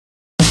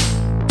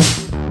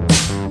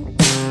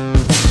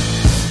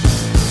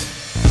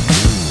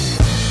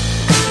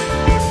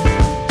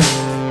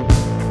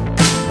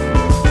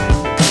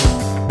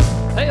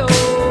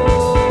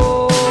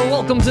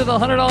the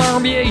 $100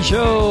 MBA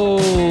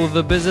Show,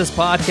 the business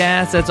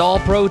podcast that's all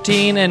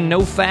protein and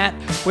no fat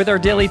with our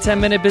daily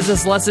 10-minute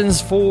business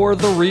lessons for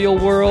the real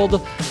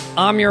world.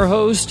 I'm your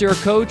host, your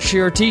coach,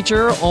 your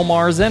teacher,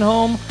 Omar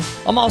Zenhom.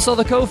 I'm also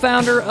the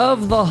co-founder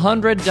of the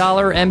 $100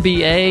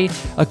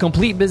 MBA, a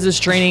complete business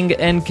training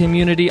and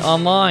community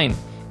online.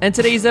 And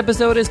today's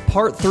episode is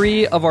part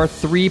 3 of our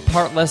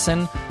 3-part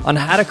lesson on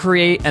how to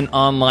create an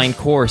online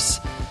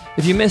course.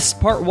 If you missed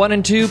part 1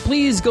 and 2,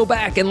 please go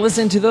back and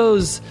listen to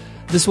those.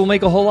 This will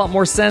make a whole lot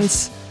more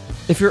sense.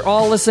 If you're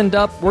all listened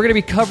up, we're going to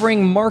be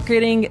covering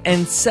marketing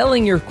and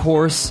selling your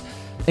course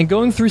and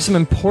going through some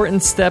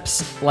important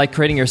steps like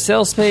creating your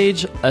sales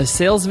page, a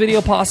sales video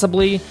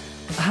possibly,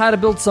 how to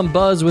build some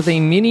buzz with a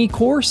mini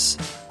course,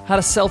 how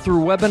to sell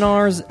through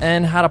webinars,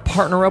 and how to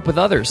partner up with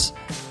others.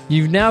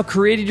 You've now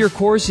created your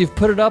course, you've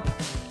put it up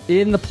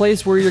in the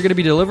place where you're going to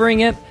be delivering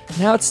it.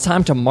 Now it's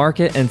time to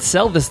market and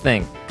sell this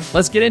thing.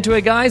 Let's get into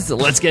it, guys.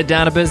 Let's get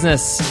down to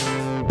business.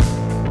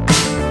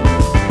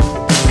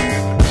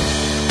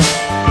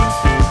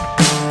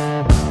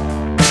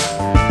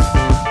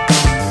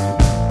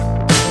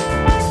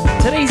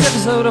 Today's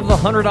episode of the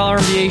 $100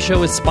 MBA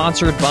Show is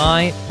sponsored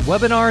by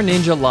Webinar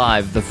Ninja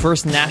Live, the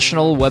first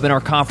national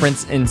webinar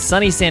conference in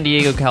sunny San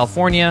Diego,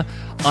 California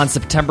on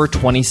September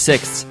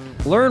 26th.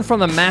 Learn from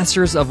the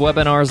masters of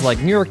webinars like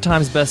New York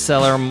Times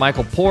bestseller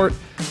Michael Port,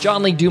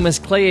 John Lee Dumas,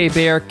 Clay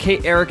Hebert,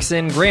 Kate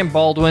Erickson, Graham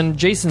Baldwin,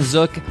 Jason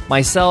Zook,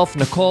 myself,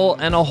 Nicole,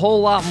 and a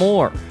whole lot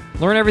more.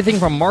 Learn everything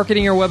from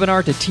marketing your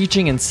webinar to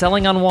teaching and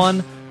selling on one,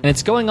 and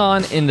it's going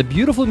on in the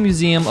beautiful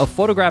Museum of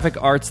Photographic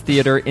Arts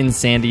Theater in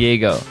San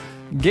Diego.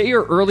 Get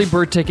your early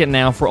bird ticket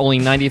now for only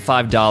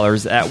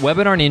 $95 at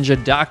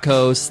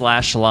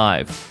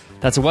webinarninja.co/live.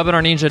 That's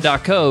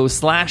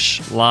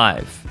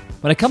webinarninja.co/live.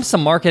 When it comes to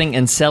marketing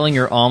and selling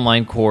your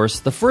online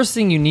course, the first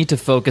thing you need to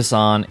focus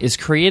on is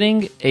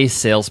creating a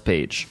sales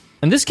page.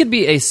 And this could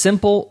be a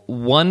simple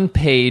one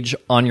page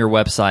on your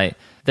website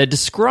that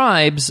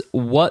describes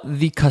what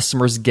the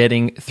customer's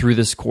getting through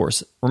this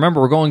course.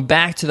 Remember, we're going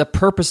back to the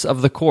purpose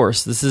of the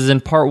course. This is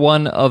in part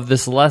 1 of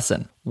this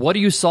lesson. What are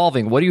you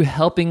solving? What are you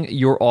helping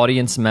your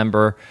audience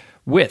member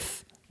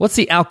with? What's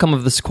the outcome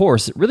of this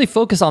course? Really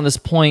focus on this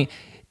point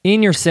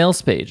in your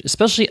sales page,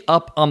 especially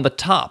up on the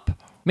top.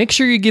 Make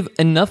sure you give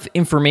enough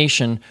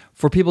information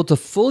for people to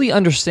fully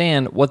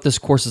understand what this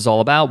course is all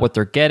about, what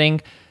they're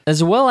getting,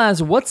 as well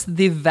as what's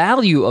the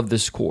value of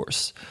this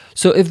course.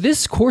 So if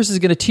this course is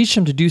going to teach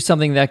them to do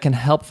something that can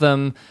help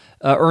them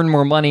earn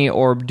more money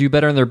or do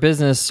better in their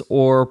business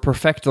or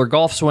perfect their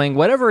golf swing,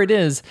 whatever it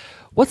is,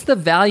 what's the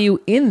value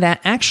in that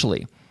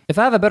actually? If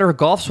I have a better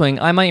golf swing,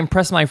 I might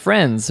impress my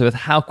friends with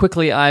how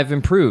quickly I've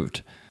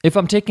improved. If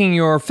I'm taking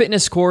your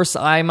fitness course,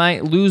 I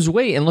might lose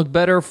weight and look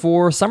better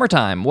for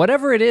summertime.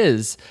 Whatever it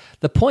is,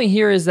 the point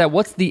here is that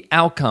what's the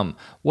outcome?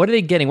 What are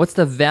they getting? What's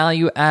the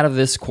value out of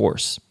this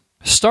course?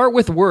 Start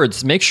with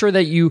words. Make sure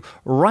that you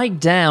write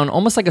down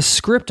almost like a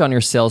script on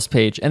your sales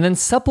page and then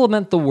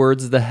supplement the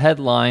words, the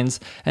headlines,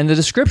 and the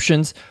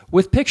descriptions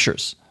with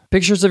pictures.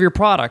 Pictures of your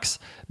products,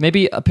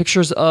 maybe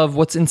pictures of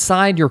what's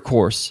inside your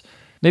course,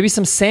 maybe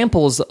some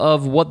samples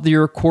of what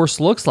your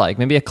course looks like,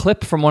 maybe a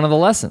clip from one of the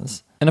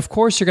lessons. And of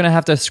course, you're going to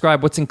have to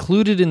describe what's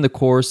included in the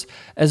course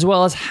as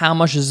well as how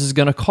much this is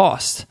going to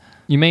cost.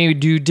 You may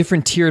do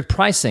different tiered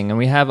pricing, and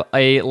we have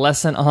a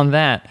lesson on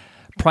that,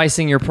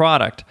 pricing your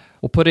product.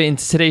 We'll put it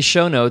into today's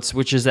show notes,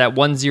 which is at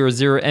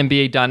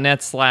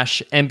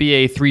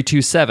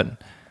 100mba.net/MBA327.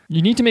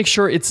 You need to make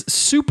sure it's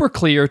super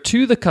clear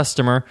to the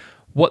customer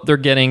what they're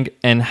getting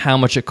and how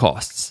much it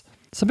costs.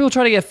 Some people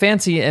try to get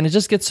fancy and it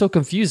just gets so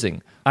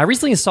confusing. I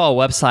recently saw a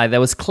website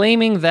that was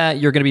claiming that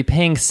you're going to be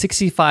paying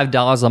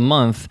 $65 a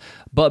month,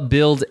 but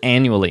billed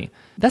annually.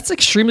 That's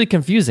extremely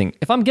confusing.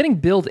 If I'm getting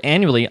billed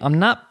annually, I'm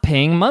not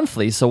paying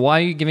monthly, so why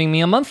are you giving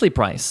me a monthly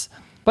price?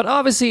 But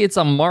obviously, it's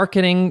a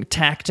marketing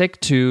tactic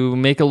to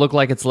make it look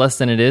like it's less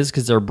than it is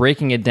because they're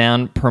breaking it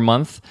down per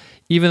month,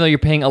 even though you're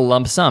paying a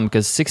lump sum,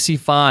 because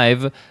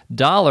 $65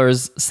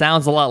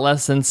 sounds a lot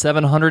less than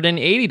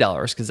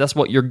 $780 because that's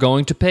what you're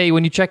going to pay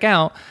when you check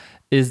out.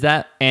 Is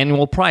that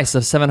annual price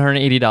of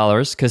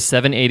 $780 because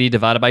 780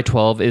 divided by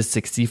 12 is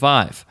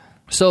 65.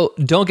 So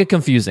don't get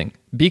confusing.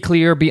 Be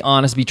clear, be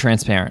honest, be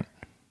transparent.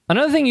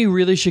 Another thing you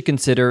really should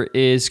consider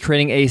is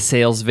creating a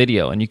sales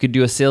video. And you could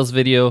do a sales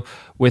video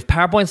with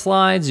PowerPoint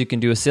slides. You can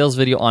do a sales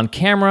video on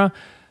camera.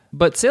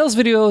 But sales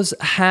videos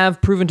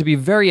have proven to be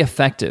very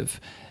effective.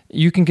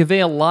 You can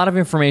convey a lot of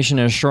information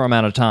in a short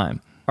amount of time.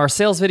 Our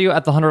sales video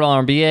at the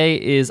 $100 MBA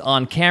is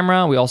on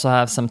camera. We also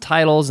have some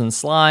titles and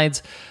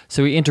slides,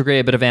 so we integrate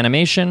a bit of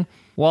animation,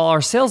 while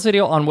our sales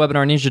video on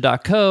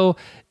webinarninja.co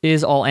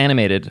is all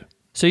animated.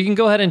 So you can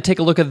go ahead and take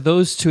a look at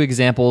those 2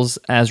 examples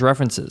as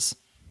references.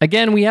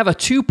 Again, we have a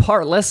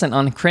 2-part lesson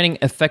on creating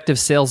effective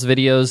sales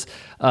videos.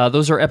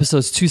 Those are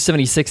episodes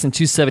 276 and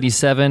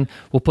 277.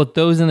 We'll put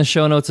those in the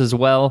show notes as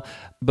well,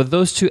 but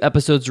those 2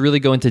 episodes really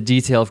go into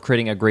detail of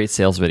creating a great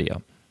sales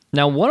video.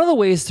 Now, one of the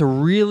ways to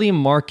really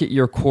market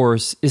your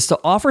course is to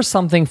offer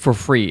something for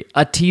free,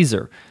 a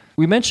teaser.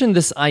 We mentioned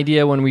this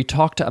idea when we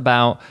talked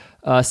about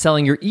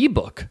selling your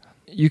ebook.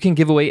 you can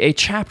give away a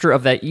chapter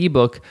of that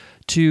ebook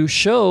to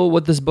show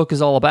what this book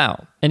is all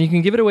about. And you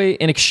can give it away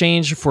in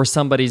exchange for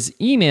somebody's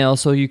email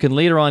so you can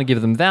later on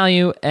give them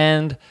value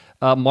and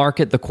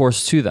market the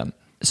course to them.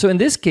 So in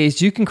this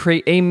case, you can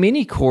create a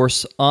mini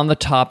course on the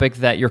topic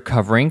that you're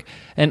covering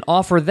and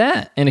offer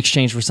that in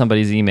exchange for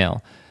somebody's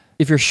email.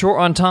 If you're short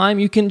on time,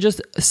 you can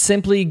just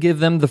simply give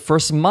them the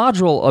first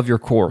module of your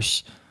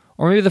course,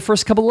 or maybe the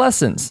first couple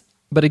lessons.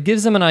 But it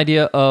gives them an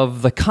idea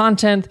of the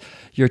content,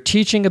 your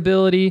teaching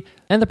ability,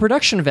 and the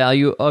production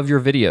value of your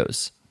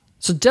videos.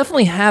 So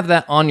definitely have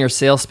that on your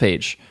sales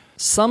page,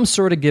 some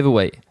sort of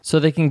giveaway, so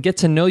they can get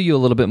to know you a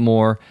little bit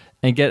more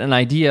and get an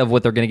idea of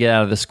what they're going to get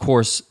out of this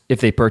course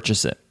if they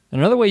purchase it.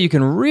 Another way you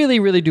can really,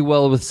 really do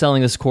well with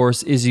selling this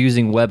course is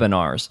using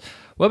webinars.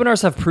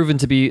 Webinars have proven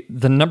to be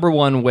the number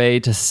one way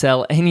to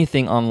sell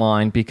anything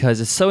online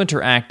because it's so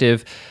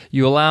interactive.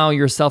 You allow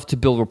yourself to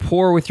build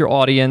rapport with your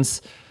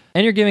audience,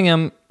 and you're giving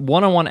them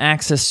one-on-one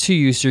access to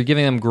you, so you're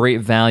giving them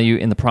great value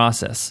in the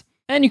process.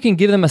 And you can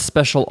give them a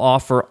special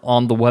offer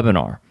on the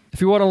webinar.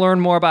 If you want to learn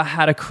more about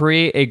how to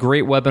create a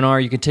great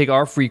webinar, you can take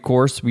our free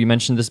course. We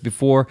mentioned this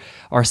before,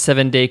 our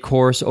 7-day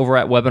course over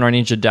at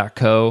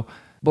webinarninja.co.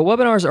 But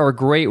webinars are a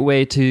great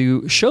way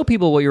to show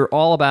people what you're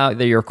all about,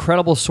 that you're a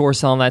credible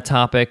source on that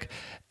topic,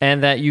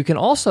 and that you can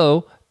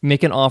also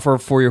make an offer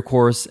for your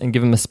course and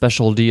give them a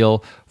special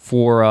deal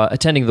for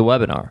attending the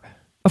webinar.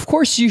 Of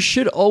course, you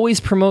should always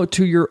promote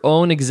to your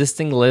own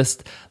existing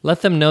list.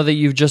 Let them know that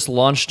you've just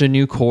launched a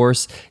new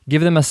course.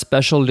 Give them a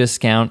special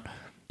discount.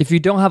 If you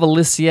don't have a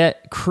list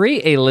yet,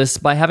 create a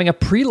list by having a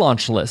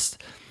pre-launch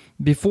list.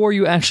 Before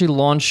you actually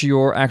launch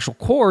your actual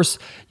course,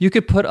 you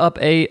could put up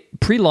a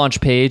pre-launch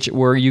page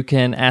where you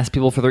can ask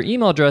people for their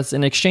email address.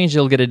 In exchange,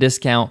 you'll get a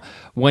discount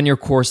when your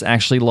course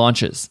actually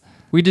launches.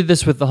 We did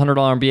this with the $100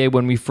 MBA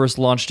when we first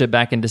launched it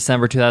back in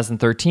December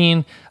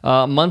 2013.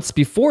 Months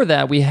before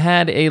that, we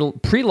had a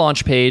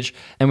pre-launch page,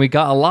 and we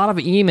got a lot of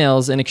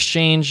emails. In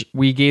exchange,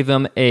 we gave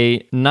them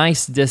a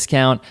nice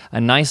discount,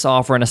 a nice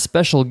offer, and a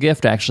special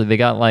gift, actually. They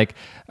got like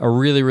a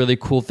really, really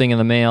cool thing in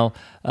the mail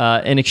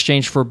in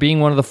exchange for being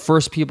one of the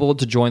first people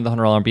to join the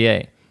 $100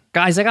 MBA.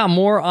 Guys, I got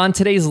more on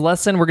today's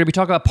lesson. We're going to be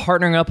talking about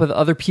partnering up with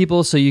other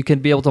people so you can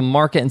be able to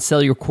market and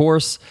sell your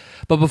course.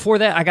 But before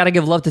that, I got to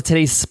give love to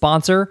today's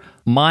sponsor,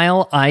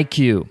 Mile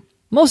IQ.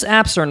 Most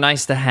apps are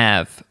nice to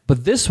have,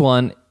 but this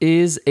one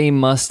is a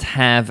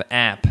must-have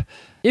app.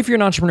 If you're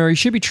an entrepreneur, you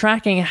should be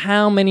tracking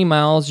how many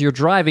miles you're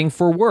driving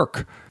for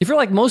work. If you're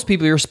like most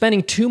people, you're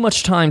spending too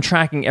much time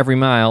tracking every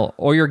mile,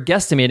 or you're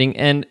guesstimating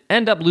and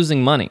end up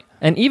losing money.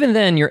 And even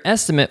then, your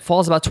estimate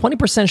falls about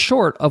 20%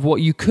 short of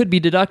what you could be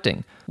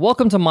deducting.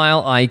 Welcome to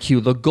Mile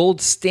IQ, the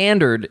gold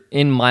standard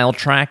in mile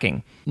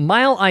tracking.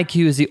 Mile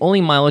IQ is the only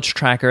mileage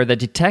tracker that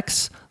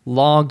detects,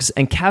 logs,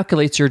 and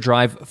calculates your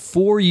drive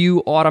for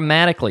you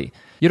automatically.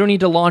 You don't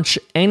need to launch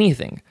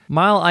anything.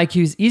 Mile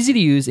IQ is easy to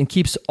use and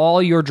keeps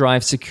all your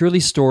drives securely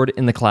stored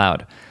in the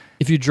cloud.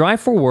 If you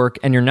drive for work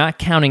and you're not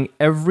counting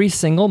every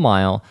single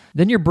mile,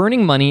 then you're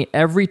burning money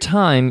every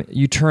time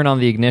you turn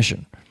on the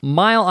ignition.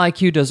 Mile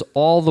IQ does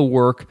all the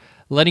work,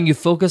 letting you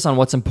focus on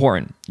what's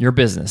important, your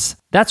business.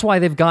 That's why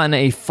they've gotten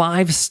a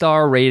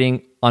 5-star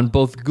rating on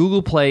both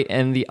Google Play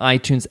and the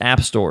iTunes app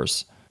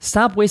stores.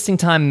 Stop wasting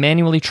time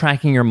manually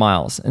tracking your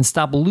miles and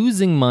stop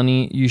losing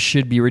money you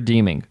should be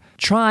redeeming.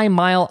 Try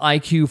Mile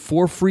IQ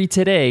for free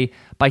today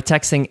by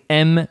texting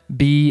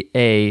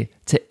MBA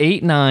to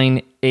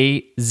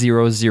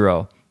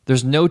 89800.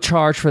 There's no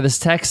charge for this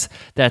text.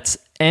 That's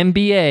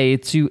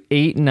MBA to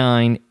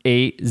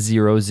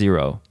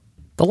 89800.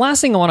 The last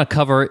thing I want to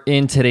cover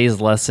in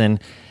today's lesson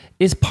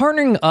is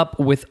partnering up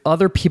with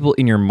other people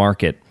in your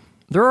market.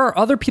 There are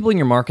other people in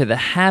your market that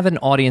have an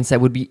audience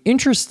that would be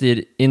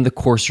interested in the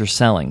course you're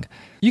selling.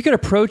 You could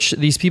approach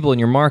these people in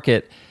your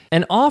market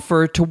and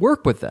offer to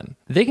work with them.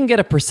 They can get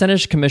a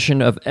percentage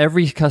commission of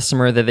every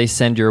customer that they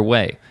send your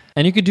way.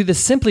 And you could do this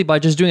simply by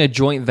just doing a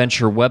joint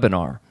venture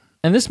webinar.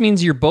 And this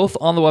means you're both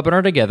on the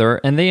webinar together,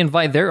 and they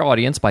invite their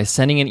audience by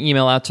sending an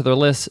email out to their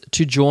list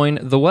to join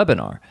the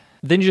webinar.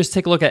 Then you just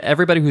take a look at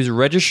everybody who's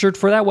registered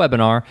for that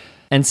webinar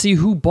and see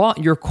who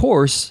bought your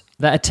course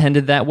that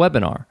attended that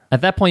webinar. At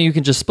that point, you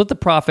can just split the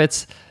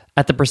profits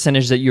at the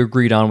percentage that you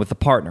agreed on with the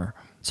partner.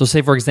 So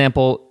say, for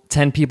example,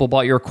 10 people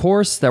bought your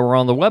course that were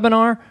on the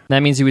webinar. That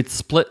means you would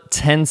split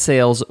 10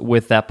 sales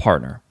with that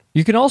partner.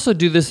 You can also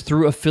do this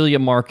through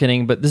affiliate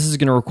marketing, but this is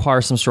going to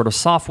require some sort of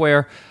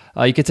software.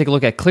 You can take a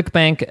look at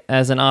ClickBank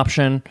as an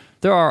option.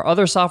 There are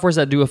other softwares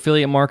that do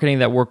affiliate marketing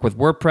that work with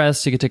WordPress,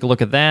 so you can take a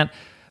look at that.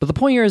 But the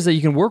point here is that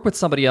you can work with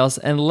somebody else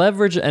and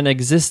leverage an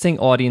existing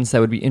audience that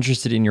would be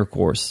interested in your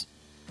course.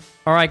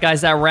 All right,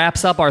 guys, that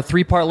wraps up our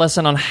 3-part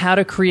lesson on how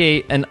to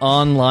create an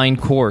online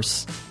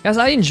course. Guys,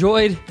 I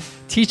enjoyed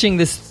teaching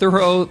this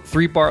thorough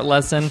 3-part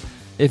lesson.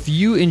 If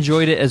you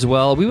enjoyed it as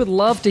well, we would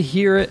love to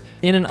hear it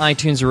in an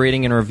iTunes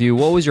rating and review.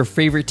 What was your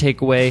favorite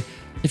takeaway?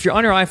 If you're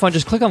on your iPhone,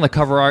 just click on the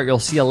cover art. You'll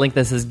see a link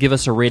that says give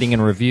us a rating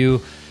and review.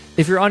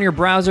 If you're on your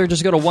browser,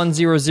 just go to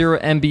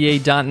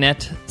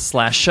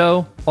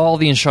 100mba.net/show. All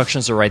the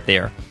instructions are right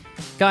there.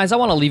 Guys, I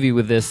want to leave you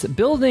with this.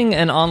 Building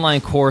an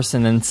online course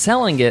and then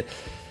selling it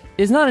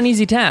is not an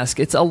easy task.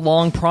 It's a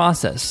long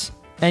process,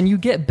 and you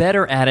get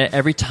better at it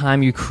every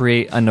time you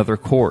create another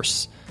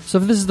course. So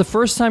if this is the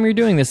first time you're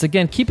doing this,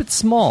 again, keep it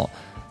small.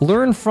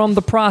 Learn from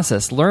the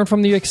process. Learn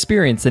from the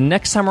experience. The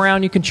next time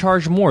around, you can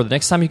charge more. The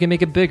next time, you can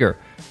make it bigger.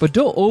 But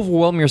don't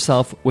overwhelm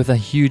yourself with a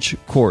huge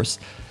course.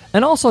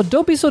 And also,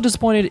 don't be so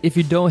disappointed if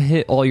you don't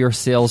hit all your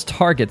sales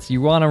targets.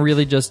 You want to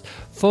really just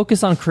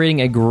focus on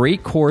creating a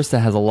great course that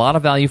has a lot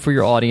of value for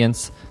your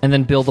audience and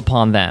then build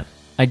upon that.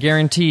 I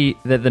guarantee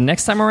that the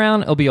next time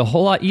around, it'll be a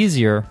whole lot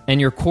easier and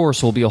your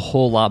course will be a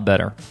whole lot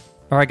better.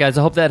 All right, guys,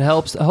 I hope that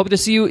helps. I hope to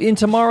see you in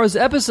tomorrow's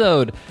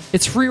episode.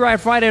 It's Free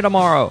Ride Friday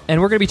tomorrow, and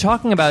we're going to be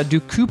talking about,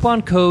 do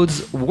coupon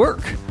codes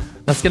work?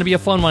 That's going to be a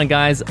fun one,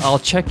 guys. I'll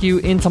check you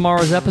in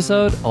tomorrow's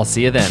episode. I'll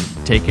see you then.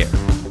 Take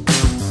care.